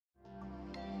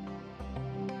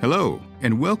Hello,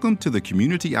 and welcome to the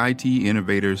Community IT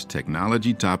Innovators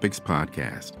Technology Topics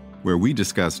Podcast, where we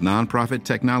discuss nonprofit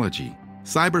technology,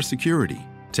 cybersecurity,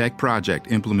 tech project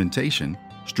implementation,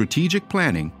 strategic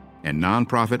planning, and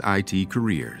nonprofit IT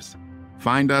careers.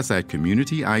 Find us at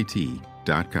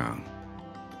communityit.com.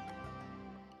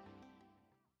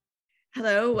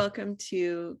 Hello, welcome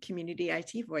to Community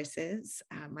IT Voices.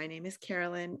 My name is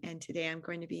Carolyn, and today I'm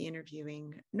going to be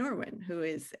interviewing Norwin, who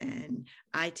is an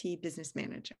IT business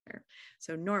manager.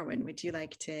 So Norwin, would you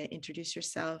like to introduce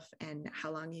yourself and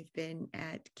how long you've been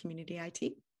at Community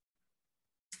IT?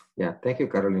 Yeah, thank you,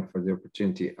 Carolyn, for the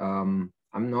opportunity. I'm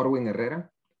Norwin Herrera,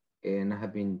 and I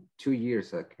have been 2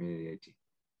 years at Community IT.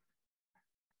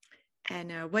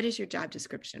 And what is your job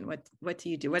description? What do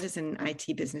you do? What does an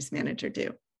IT business manager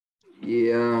do?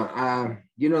 Yeah,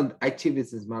 IT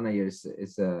business manager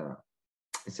is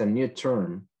a new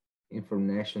term,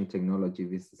 information technology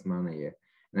business manager,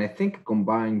 and I think it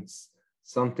combines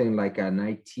something like an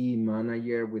IT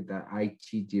manager with the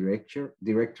IT director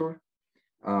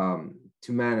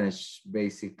to manage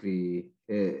basically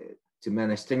to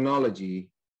manage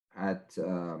technology at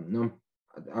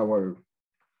our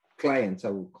clients,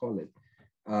 I would call it,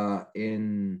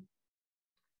 in.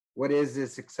 What is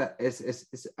this?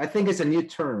 I think it's a new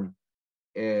term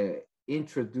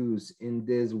introduced in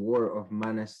this world of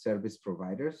managed service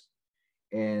providers.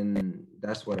 And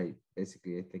that's what I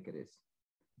think it is.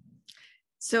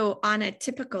 So on a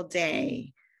typical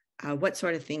day, what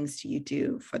sort of things do you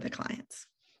do for the clients?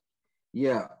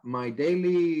 Yeah, my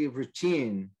daily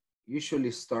routine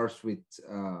usually starts with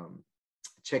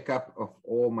checkup of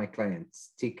all my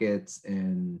clients' tickets,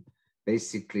 and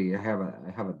basically I have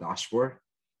a dashboard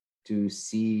to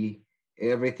see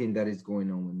everything that is going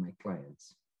on with my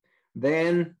clients.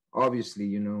 Then,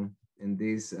 obviously, in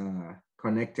this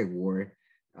connected world,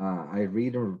 I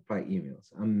read and reply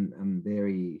emails. I'm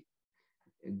very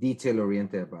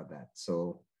detail-oriented about that.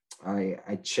 So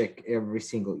I check every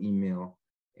single email,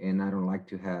 and I don't like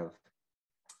to have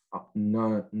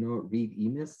no read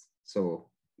emails. So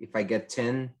if I get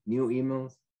 10 new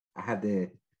emails, I have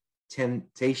the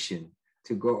temptation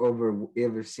to go over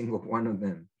every single one of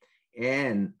them,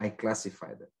 and I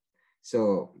classify them.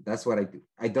 So that's what I do.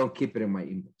 I don't keep it in my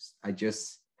inbox. I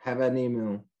just have an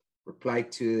email, reply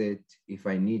to it if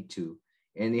I need to.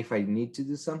 And if I need to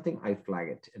do something, I flag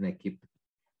it and I keep it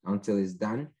until it's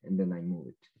done, and then I move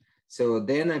it. So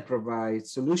then I provide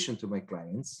solution to my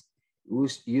clients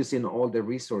using all the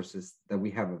resources that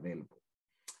we have available.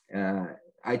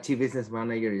 IT business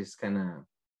manager is kind of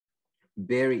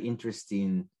very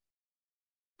interesting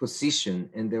position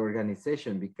in the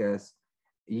organization, because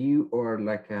you are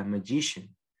like a magician.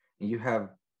 You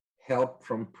have help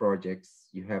from projects,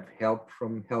 you have help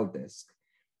from help desk,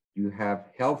 you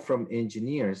have help from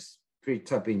engineers, pretty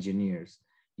top engineers,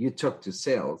 you talk to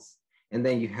sales, and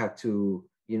then you have to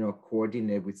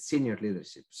coordinate with senior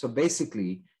leadership. So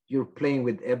basically you're playing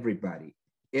with everybody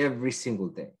every single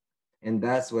day, and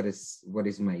that's what is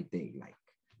my day like.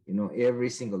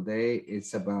 Every single day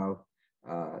it's about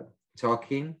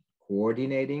talking,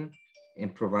 coordinating,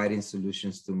 and providing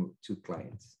solutions to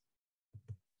clients.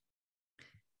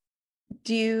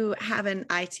 Do you have an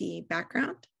IT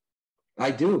background?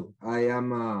 I do.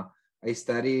 I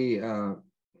study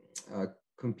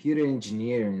computer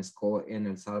engineering in school in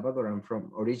El Salvador.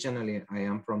 Originally I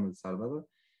am from El Salvador,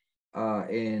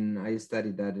 and I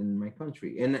studied that in my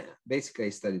country. And basically I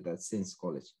studied that since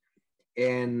college.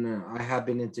 And I have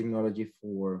been in technology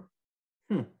for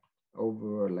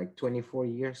over like 24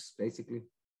 years, basically,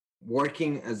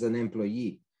 working as an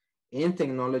employee. In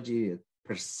technology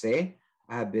per se,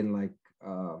 I have been like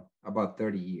about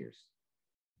 30 years.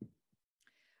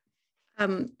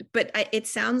 But it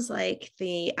sounds like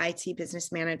the IT business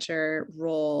manager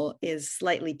role is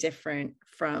slightly different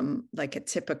from like a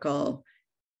typical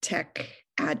tech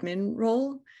admin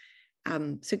role.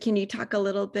 So can you talk a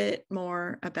little bit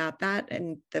more about that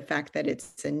and the fact that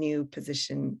it's a new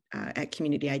position at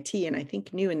Community IT, and I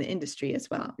think new in the industry as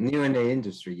well? New in the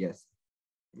industry, yes.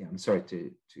 Yeah, I'm sorry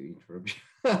to interrupt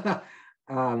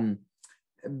you.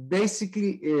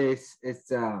 Basically,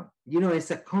 it's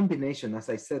a combination, as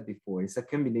I said before, it's a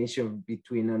combination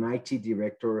between an IT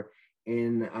director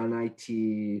and an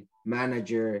IT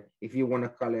manager, if you want to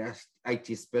call it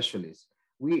IT specialist.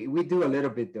 We do a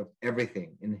little bit of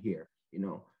everything in here.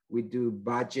 We do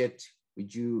budget, we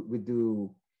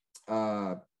do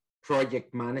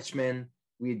project management,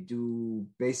 we do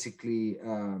basically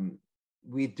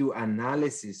we do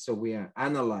analysis. So we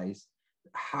analyze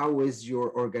how is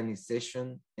your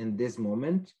organization in this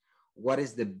moment, what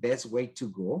is the best way to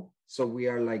go. So we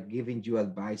are like giving you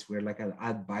advice. We're like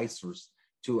advisors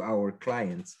to our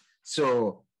clients.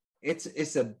 So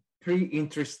it's a pretty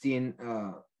interesting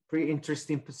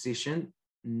position.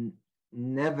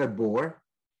 Never bored.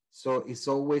 So it's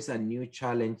always a new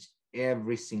challenge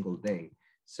every single day.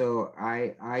 So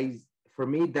I for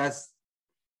me that's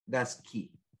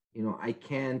key. You know, I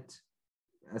can't,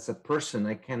 as a person,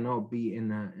 I cannot be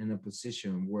in a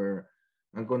position where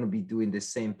I'm going to be doing the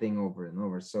same thing over and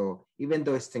over. So even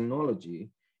though it's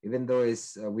technology, even though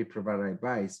it's we provide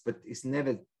advice, but it's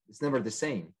never the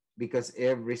same, because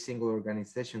every single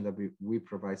organization that we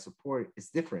provide support is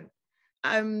different.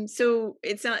 So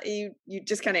it's not, you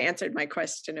just kind of answered my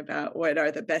question about what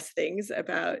are the best things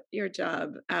about your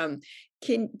job.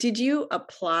 Did you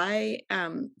apply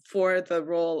for the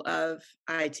role of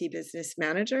IT business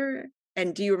manager?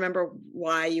 And do you remember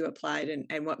why you applied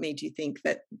and what made you think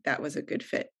that was a good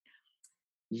fit?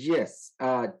 Yes.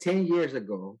 10 years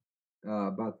ago,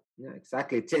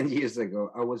 exactly 10 years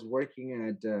ago, I was working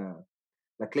at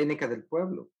La Clínica del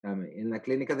Pueblo. And La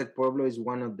Clínica del Pueblo is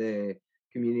one of the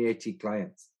community IT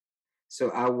clients.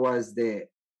 So I was the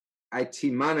IT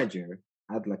manager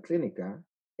at La Clínica,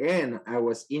 and I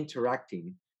was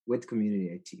interacting with community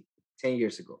IT 10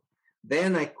 years ago.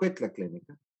 Then I quit La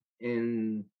Clínica,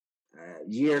 and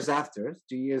years after,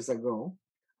 2 years ago,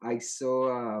 I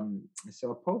saw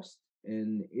a post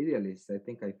in Idealist. I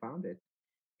think I found it,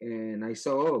 and I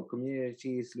saw,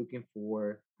 community is looking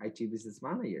for IT business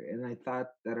manager, and I thought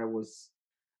that I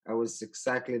was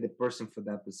exactly the person for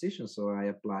that position. So I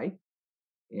applied,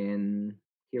 and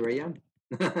here I am.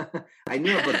 I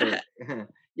knew about the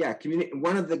yeah, community.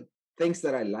 One of the things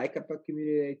that I like about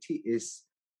community IT is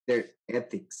their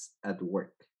ethics at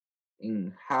work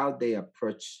and how they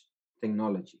approach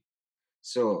technology.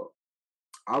 So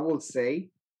I will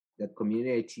say that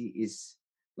community IT is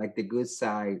like the good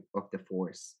side of the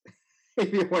force.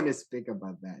 If you want to speak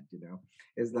about that,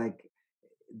 it's like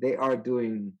they are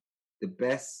doing the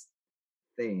best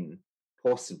thing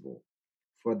possible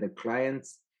for the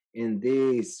clients in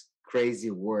this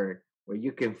crazy world where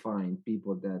you can find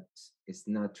people that is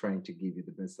not trying to give you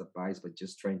the best advice, but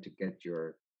just trying to get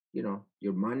your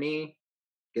money,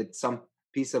 get some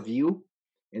piece of you.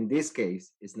 In this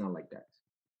case, it's not like that.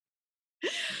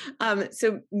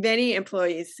 So many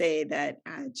employees say that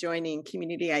joining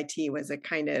Community IT was a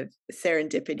kind of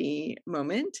serendipity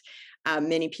moment.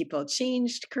 Many people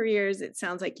changed careers. It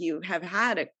sounds like you have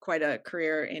had quite a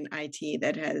career in IT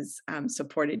that has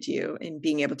supported you in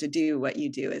being able to do what you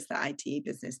do as the IT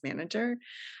business manager.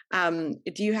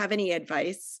 Do you have any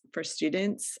advice for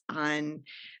students on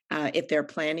if they're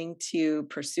planning to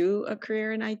pursue a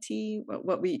career in IT?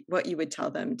 What you would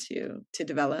tell them to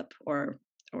develop or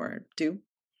do?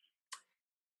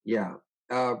 Yeah.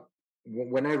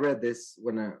 When I read this,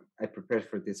 when I prepared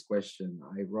for this question,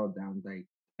 I wrote down that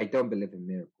I don't believe in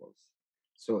miracles.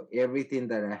 So everything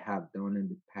that I have done in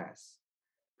the past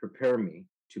prepare me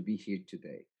to be here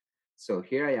today. So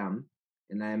here I am,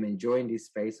 and I am enjoying this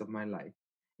phase of my life.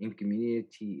 And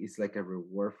community is like a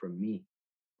reward from me,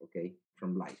 okay,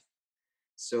 from life.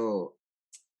 So,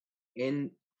 and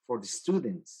for the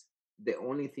students, the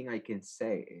only thing I can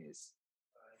say is,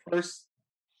 first,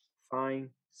 find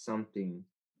something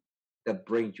that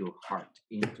brings your heart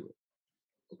into it.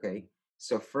 Okay.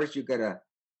 So first you gotta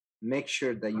make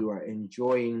sure that you are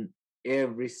enjoying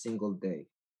every single day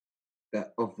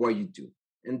of what you do.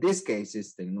 In this case,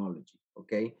 it's technology.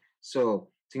 Okay. So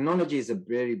technology is a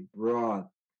very broad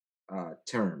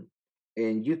term,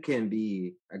 and you can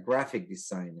be a graphic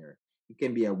designer, you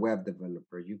can be a web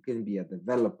developer, you can be a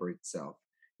developer itself,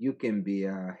 you can be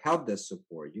a help desk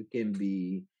support, you can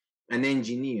be an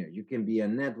engineer, you can be a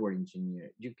network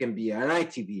engineer, you can be an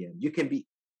ITBM, you can be,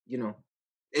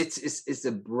 it's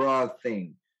a broad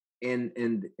thing in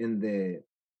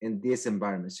this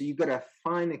environment. So you gotta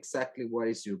find exactly what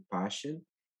is your passion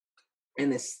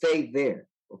and stay there.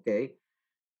 Okay.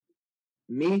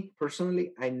 Me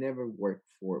personally, I never worked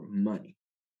for money.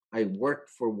 I work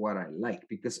for what I like,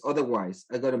 because otherwise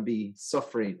I'm gonna be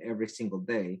suffering every single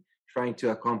day trying to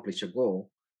accomplish a goal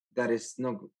that is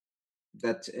not,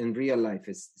 that in real life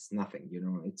is nothing.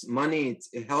 It's money,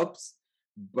 it helps,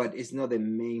 but it's not the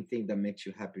main thing that makes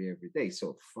you happy every day.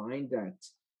 So find that,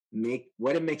 make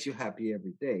what it makes you happy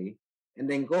every day, and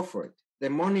then go for it. The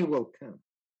money will come,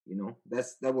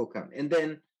 that will come, and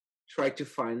then try to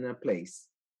find a place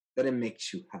that it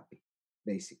makes you happy,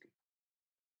 basically.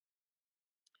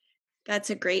 That's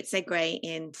a great segue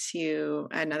into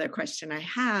another question I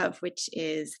have, which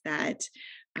is that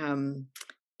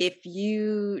if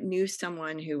you knew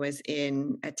someone who was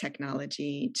in a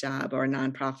technology job or a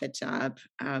nonprofit job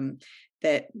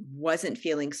that wasn't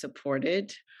feeling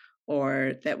supported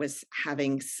or that was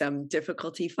having some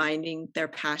difficulty finding their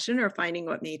passion or finding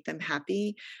what made them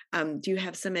happy. Do you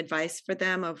have some advice for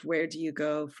them of where do you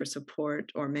go for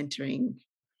support or mentoring?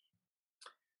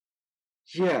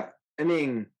 Yeah, I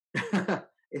mean,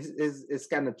 it's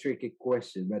kind of tricky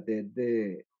question, but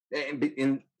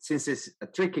since it's a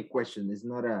tricky question, it's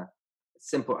not a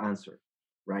simple answer,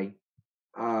 right?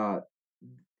 Uh,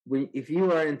 if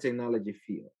you are in technology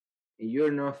field and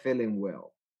you're not feeling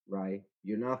well, right?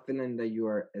 You're not feeling that you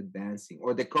are advancing,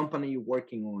 or the company you're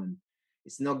working on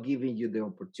is not giving you the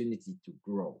opportunity to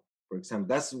grow. For example,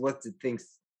 that's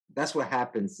what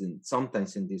happens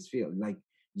sometimes in this field. Like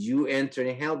you enter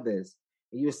in help desk,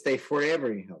 and you stay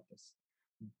forever in help desk.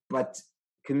 But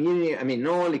community, I mean,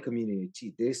 not only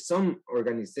community, there's some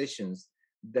organizations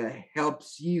that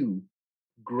helps you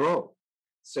grow.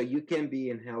 So you can be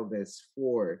in help desk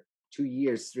for 2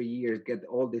 years, 3 years, get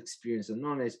all the experience and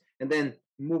knowledge, and then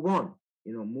move on.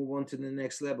 Move on to the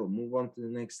next level, move on to the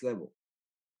next level.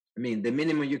 I mean, the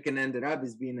minimum you can end up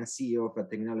is being a CEO of a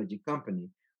technology company,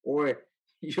 or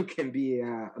you can be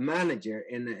a manager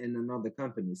in another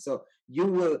company. So you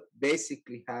will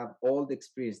basically have all the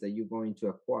experience that you're going to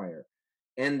acquire,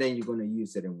 and then you're going to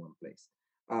use it in one place.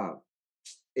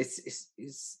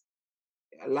 It's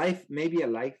a life, maybe a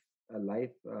life, how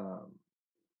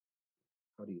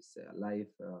do you say, a life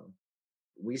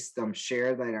wisdom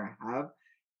share that I have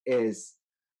is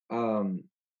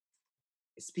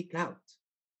speak out.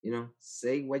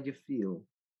 Say what you feel,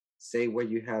 say what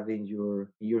you have in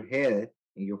your head,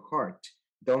 in your heart.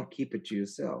 Don't keep it to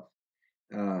yourself,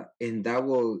 and that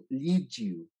will lead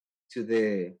you to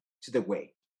the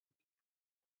way.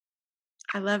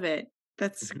 I love it.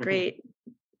 That's great.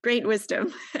 Great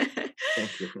wisdom.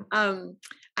 Thank you.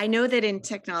 I know that in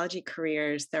technology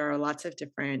careers, there are lots of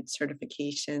different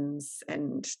certifications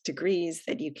and degrees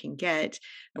that you can get.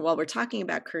 And while we're talking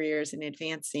about careers and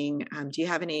advancing, do you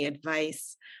have any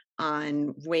advice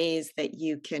on ways that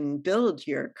you can build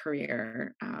your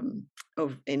career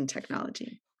in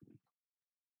technology?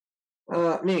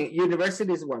 I mean,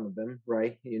 university is one of them,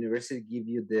 right? University give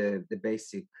you the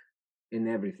basic in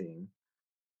everything,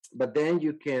 but then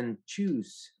you can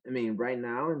choose. I mean, right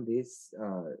now in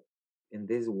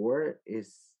this world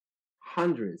is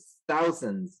hundreds,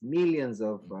 thousands, millions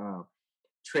of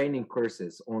training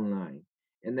courses online,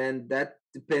 and then that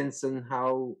depends on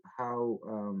how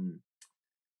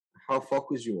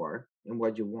focused you are and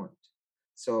what you want.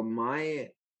 So my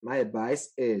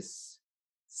advice is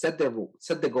set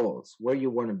the goals where you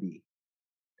want to be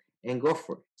and go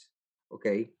for it.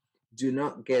 Okay, do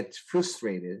not get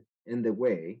frustrated in the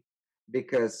way,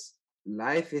 because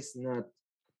life is not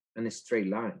in a straight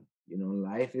line.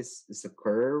 Life is a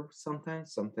curve.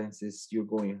 Sometimes it's you're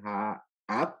going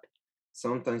up,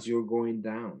 sometimes you're going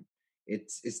down.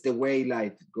 It's the way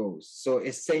life goes. So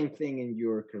it's same thing in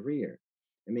your career.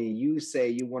 I mean, you say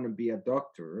you want to be a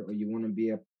doctor, or you want to be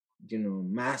a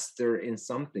master in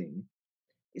something.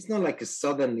 It's not like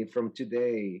suddenly from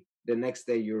today, the next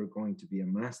day you're going to be a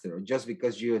master, or just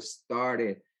because you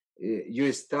study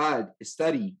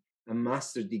a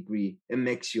master degree, it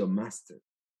makes you a master.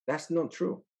 That's not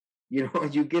true.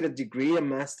 You get a degree, a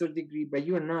master degree, but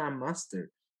you're not a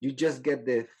master. You just get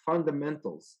the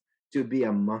fundamentals to be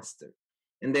a master.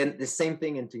 And then the same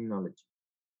thing in technology.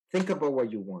 Think about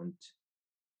what you want,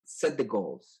 set the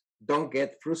goals, don't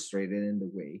get frustrated in the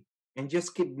way, and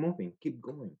just keep moving, keep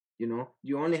going.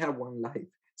 You only have one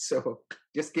life, so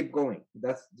just keep going.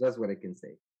 That's what I can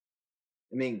say.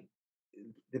 I mean,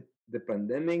 the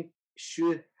pandemic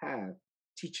should have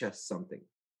teach us something.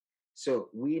 So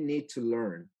we need to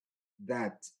learn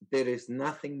that there is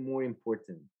nothing more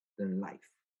important than life.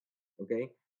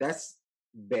 Okay, that's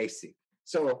basic.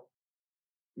 So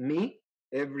me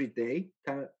every day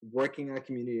kind of working at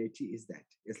Community IT is that.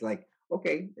 It's like,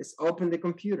 okay, let's open the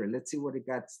computer, let's see what it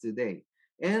got today,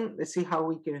 and let's see how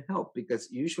we can help, because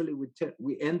usually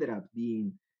we ended up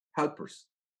being helpers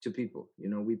to people.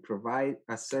 We provide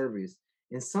a service,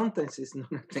 and sometimes it's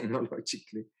not a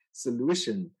technologically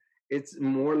solution, it's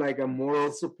more like a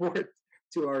moral support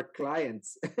to our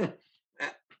clients.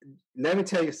 Let me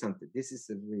tell you something. This is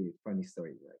a really funny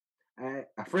story, right?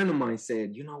 A friend of mine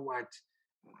said, you know what,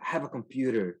 I have a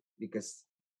computer, because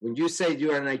when you say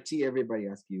you're an IT, everybody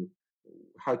asks you,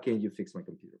 how can you fix my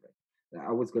computer, right?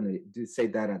 I was going to say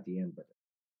that at the end, but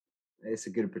it's a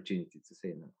good opportunity to say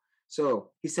it now. So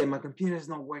he said, my computer is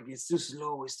not working. It's too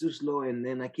slow. And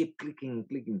then I keep clicking and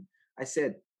clicking. I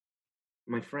said,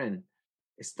 my friend,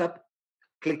 stop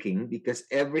clicking, because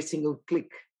every single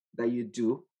click that you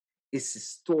do is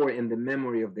stored in the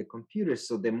memory of the computer.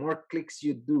 So the more clicks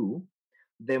you do,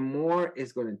 the more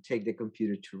it's going to take the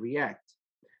computer to react.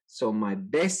 So my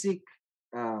basic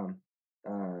uh,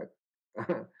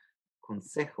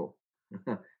 consejo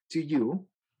to you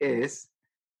is,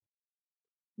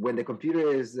 when the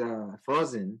computer is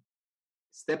frozen,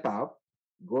 step out,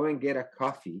 go and get a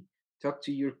coffee, talk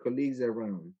to your colleagues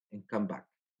around, and come back.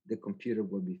 The computer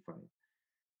will be fine.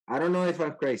 I don't know if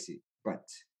I'm crazy, but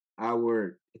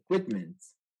our equipment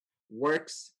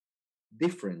works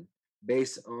different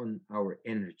based on our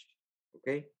energy.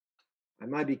 Okay? I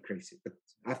might be crazy, but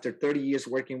after 30 years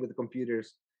working with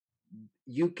computers,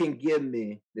 you can give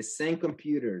me the same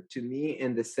computer to me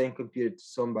and the same computer to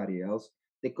somebody else.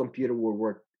 The computer will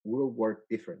work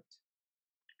different.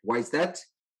 Why is that?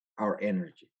 Our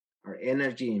energy. Our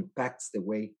energy impacts the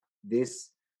way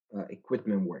this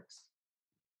equipment works.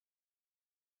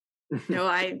 No,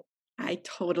 I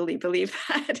totally believe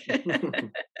that.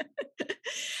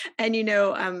 And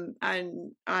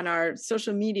on our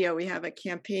social media, we have a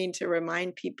campaign to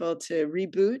remind people to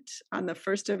reboot on the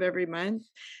first of every month.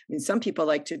 I mean, some people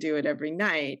like to do it every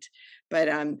night, but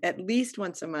at least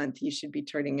once a month, you should be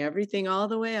turning everything all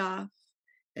the way off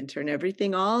and turn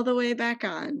everything all the way back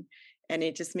on. And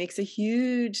it just makes a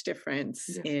huge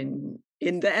difference in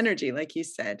the energy, like you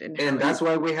said. And that's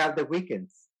why we have the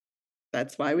weekends.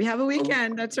 That's why we have a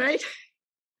weekend. That's right.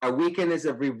 A weekend is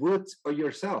a reboot of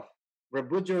yourself.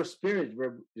 Reboot your spirit.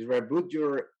 Reboot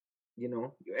your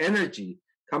energy.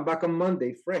 Come back on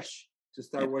Monday fresh to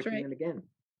start working again.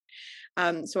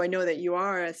 So I know that you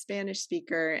are a Spanish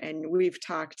speaker, and we've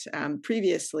talked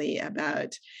previously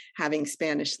about having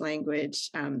Spanish language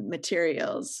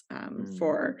materials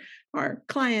for our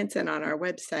clients and on our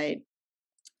website.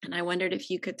 And I wondered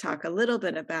if you could talk a little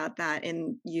bit about that.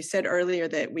 And you said earlier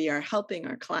that we are helping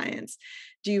our clients.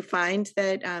 Do you find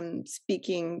that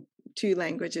speaking two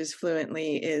languages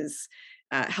fluently is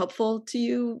helpful to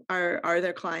you? Are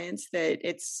there clients that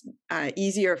it's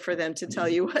easier for them to tell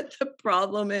you what the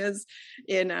problem is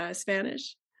in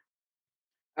Spanish?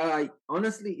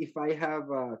 Honestly, if I have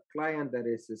a client that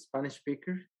is a Spanish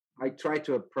speaker, I try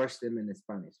to approach them in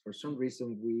Spanish. For some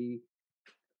reason,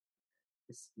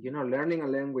 learning a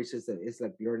language is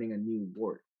like learning a new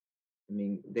word. I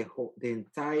mean, the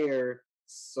entire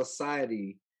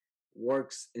society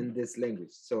works in this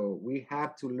language, so we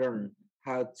have to learn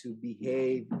how to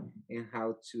behave and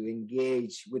how to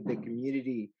engage with the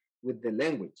community with the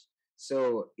language.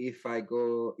 So if I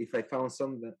found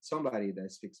somebody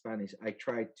that speaks Spanish, I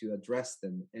try to address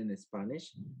them in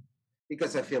Spanish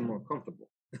because I feel more comfortable.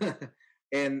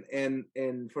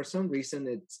 and for some reason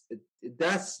it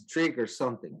does trigger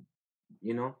something.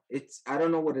 I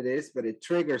don't know what it is, but it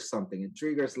triggers something. It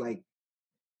triggers like,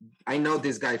 I know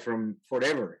this guy from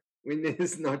forever, when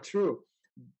it's not true.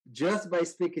 Just by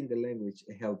speaking the language,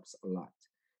 it helps a lot.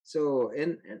 So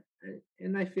and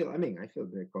I feel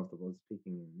very comfortable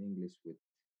speaking in English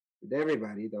with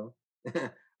everybody, though.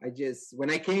 When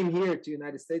I came here to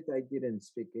United States, I didn't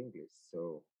speak English,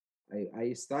 so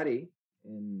I study,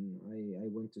 and I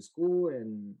went to school,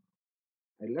 and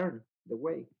I learned the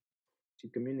way to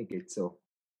communicate. So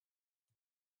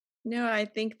no, I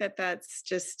think that's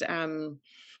just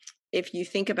if you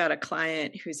think about a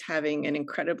client who's having an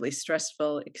incredibly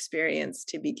stressful experience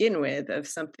to begin with of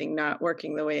something not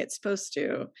working the way it's supposed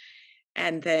to,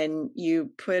 and then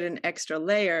you put an extra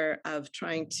layer of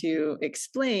trying to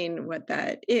explain what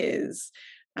that is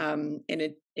in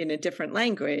a different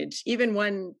language, even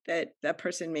one that that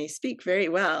person may speak very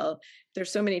well.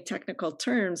 There's so many technical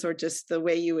terms, or just the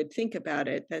way you would think about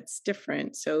it, that's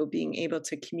different. So being able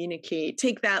to communicate,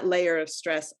 take that layer of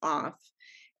stress off,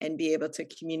 and be able to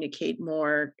communicate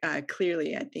more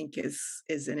clearly, I think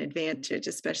is an advantage,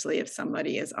 especially if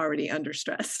somebody is already under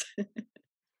stress.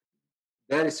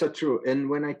 that is so true. And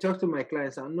when I talk to my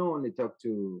clients, I not only talk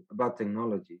about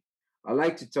technology. I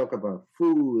like to talk about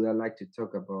food. I like to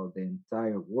talk about the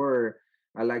entire world.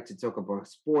 I like to talk about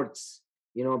sports,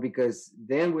 because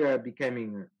then we are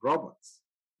becoming robots,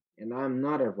 and I'm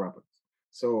not a robot.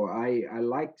 So I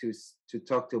like to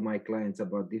talk to my clients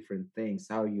about different things.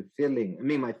 How are you feeling? I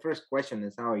mean, my first question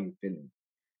is, how are you feeling?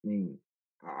 I mean,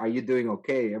 are you doing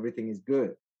okay? Everything is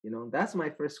good. That's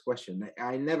my first question.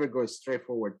 I never go straight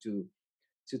forward to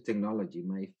technology.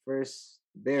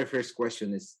 Their first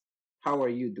question is, how are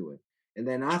you doing? And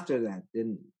then after that,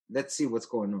 then let's see what's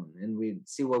going on, and we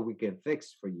see what we can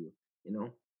fix for you.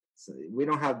 So we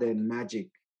don't have the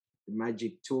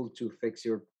magic tool to fix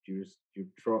your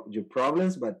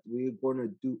problems, but we're going to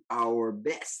do our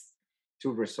best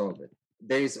to resolve it.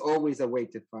 There is always a way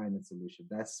to find a solution.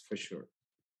 That's for sure.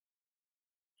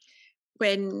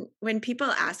 When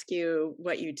people ask you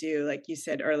what you do, like you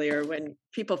said earlier, when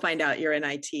people find out you're in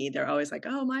IT, they're always like,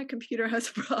 "Oh, my computer has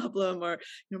a problem," or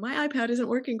 "My iPad isn't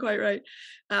working quite right."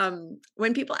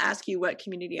 When people ask you what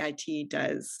community IT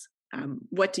does,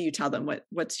 what do you tell them?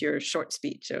 What's your short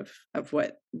speech of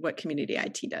what community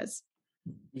IT does?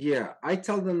 Yeah, I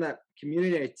tell them that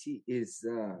community IT is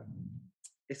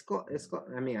it's called.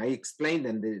 I mean, I explained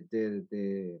them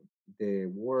the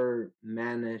word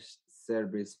managed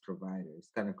service provider.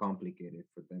 It's kind of complicated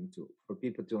for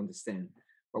people to understand.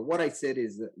 But what I said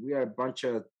is that we are a bunch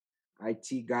of IT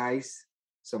guys.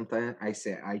 Sometimes I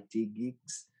say IT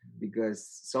geeks because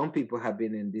some people have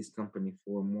been in this company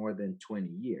for more than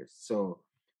 20 years. So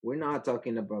we're not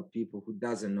talking about people who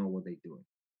doesn't know what they're doing.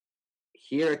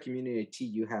 Here at Community IT,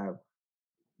 you have,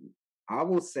 I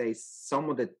will say, some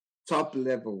of the top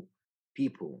level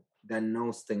people that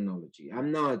knows technology.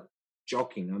 I'm not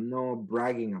joking. I'm not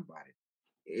bragging about it.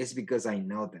 It's because I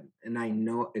know them and I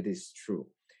know it is true.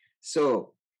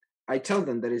 So I tell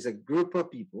them there is a group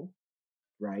of people,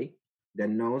 right, that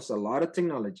knows a lot of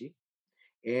technology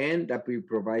and that we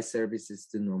provide services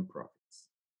to nonprofits.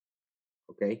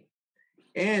 Okay.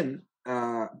 And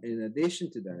in addition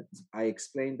to that, I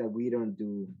explained that we don't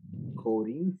do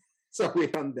coding, so we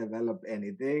don't develop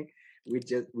anything. We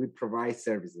provide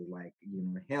services like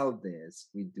help desk.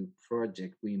 We do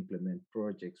projects. We implement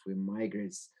projects. We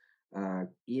migrate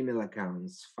email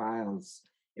accounts, files.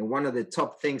 And one of the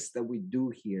top things that we do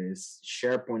here is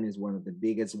SharePoint is one of the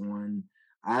biggest one.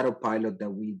 Autopilot that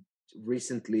we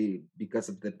recently, because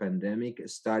of the pandemic,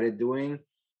 started doing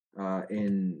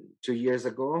in 2 years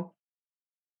ago.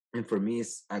 And for me,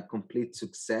 it's a complete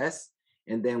success.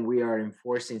 And then we are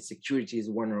enforcing security is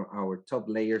one of our top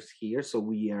layers here. So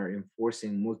we are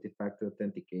enforcing multi-factor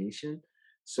authentication.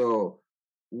 So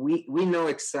we know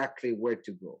exactly where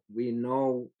to go. We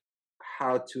know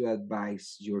how to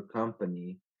advise your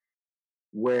company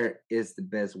where is the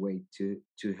best way to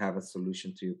have a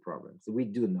solution to your problem. So we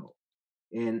do know.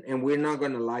 And we're not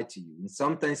going to lie to you. And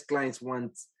sometimes clients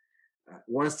wants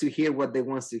to hear what they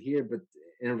wants to hear, but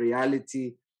in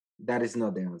reality, that is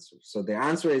not the answer. So the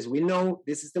answer is, we know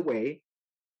this is the way.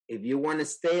 If you want to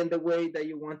stay in the way that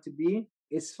you want to be,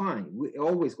 it's fine. We're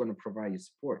always going to provide you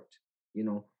support,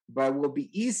 but it will be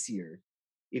easier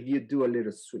if you do a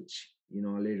little switch, a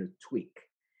little tweak.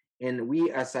 And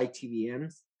we as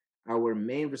ITBMs, our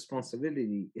main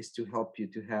responsibility is to help you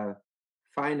to have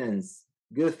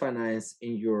good finance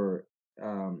in your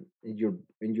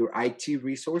IT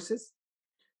resources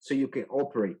so you can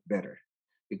operate better.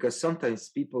 Because sometimes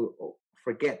people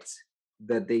forget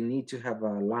that they need to have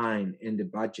a line in the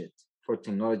budget for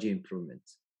technology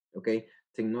improvements. Okay,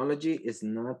 technology is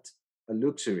not a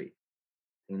luxury.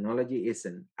 Technology is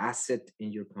an asset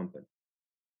in your company.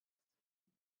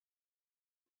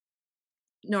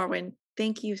 Norwin,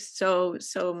 thank you so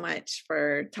much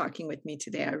for talking with me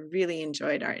today. I really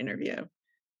enjoyed our interview.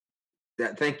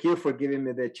 Thank you for giving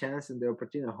me the chance and the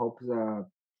opportunity. I hope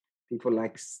people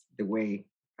like the way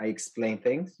I explain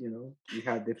things. You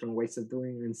have different ways of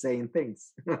doing and saying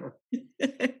things.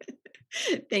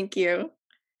 Thank you.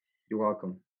 You're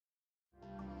welcome.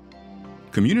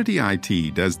 Community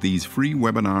IT does these free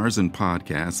webinars and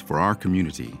podcasts for our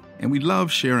community, and we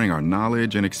love sharing our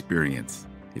knowledge and experience.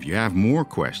 If you have more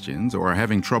questions or are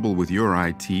having trouble with your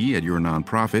IT at your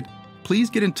nonprofit, please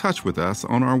get in touch with us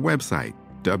on our website,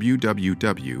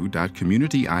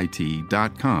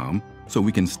 www.communityit.com, so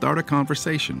we can start a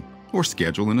conversation or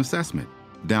schedule an assessment.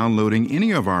 Downloading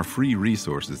any of our free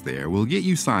resources there will get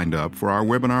you signed up for our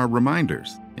webinar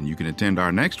reminders, and you can attend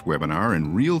our next webinar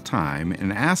in real time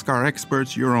and ask our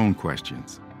experts your own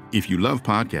questions. If you love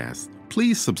podcasts,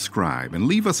 please subscribe and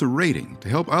leave us a rating to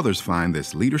help others find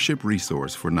this leadership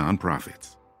resource for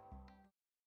nonprofits.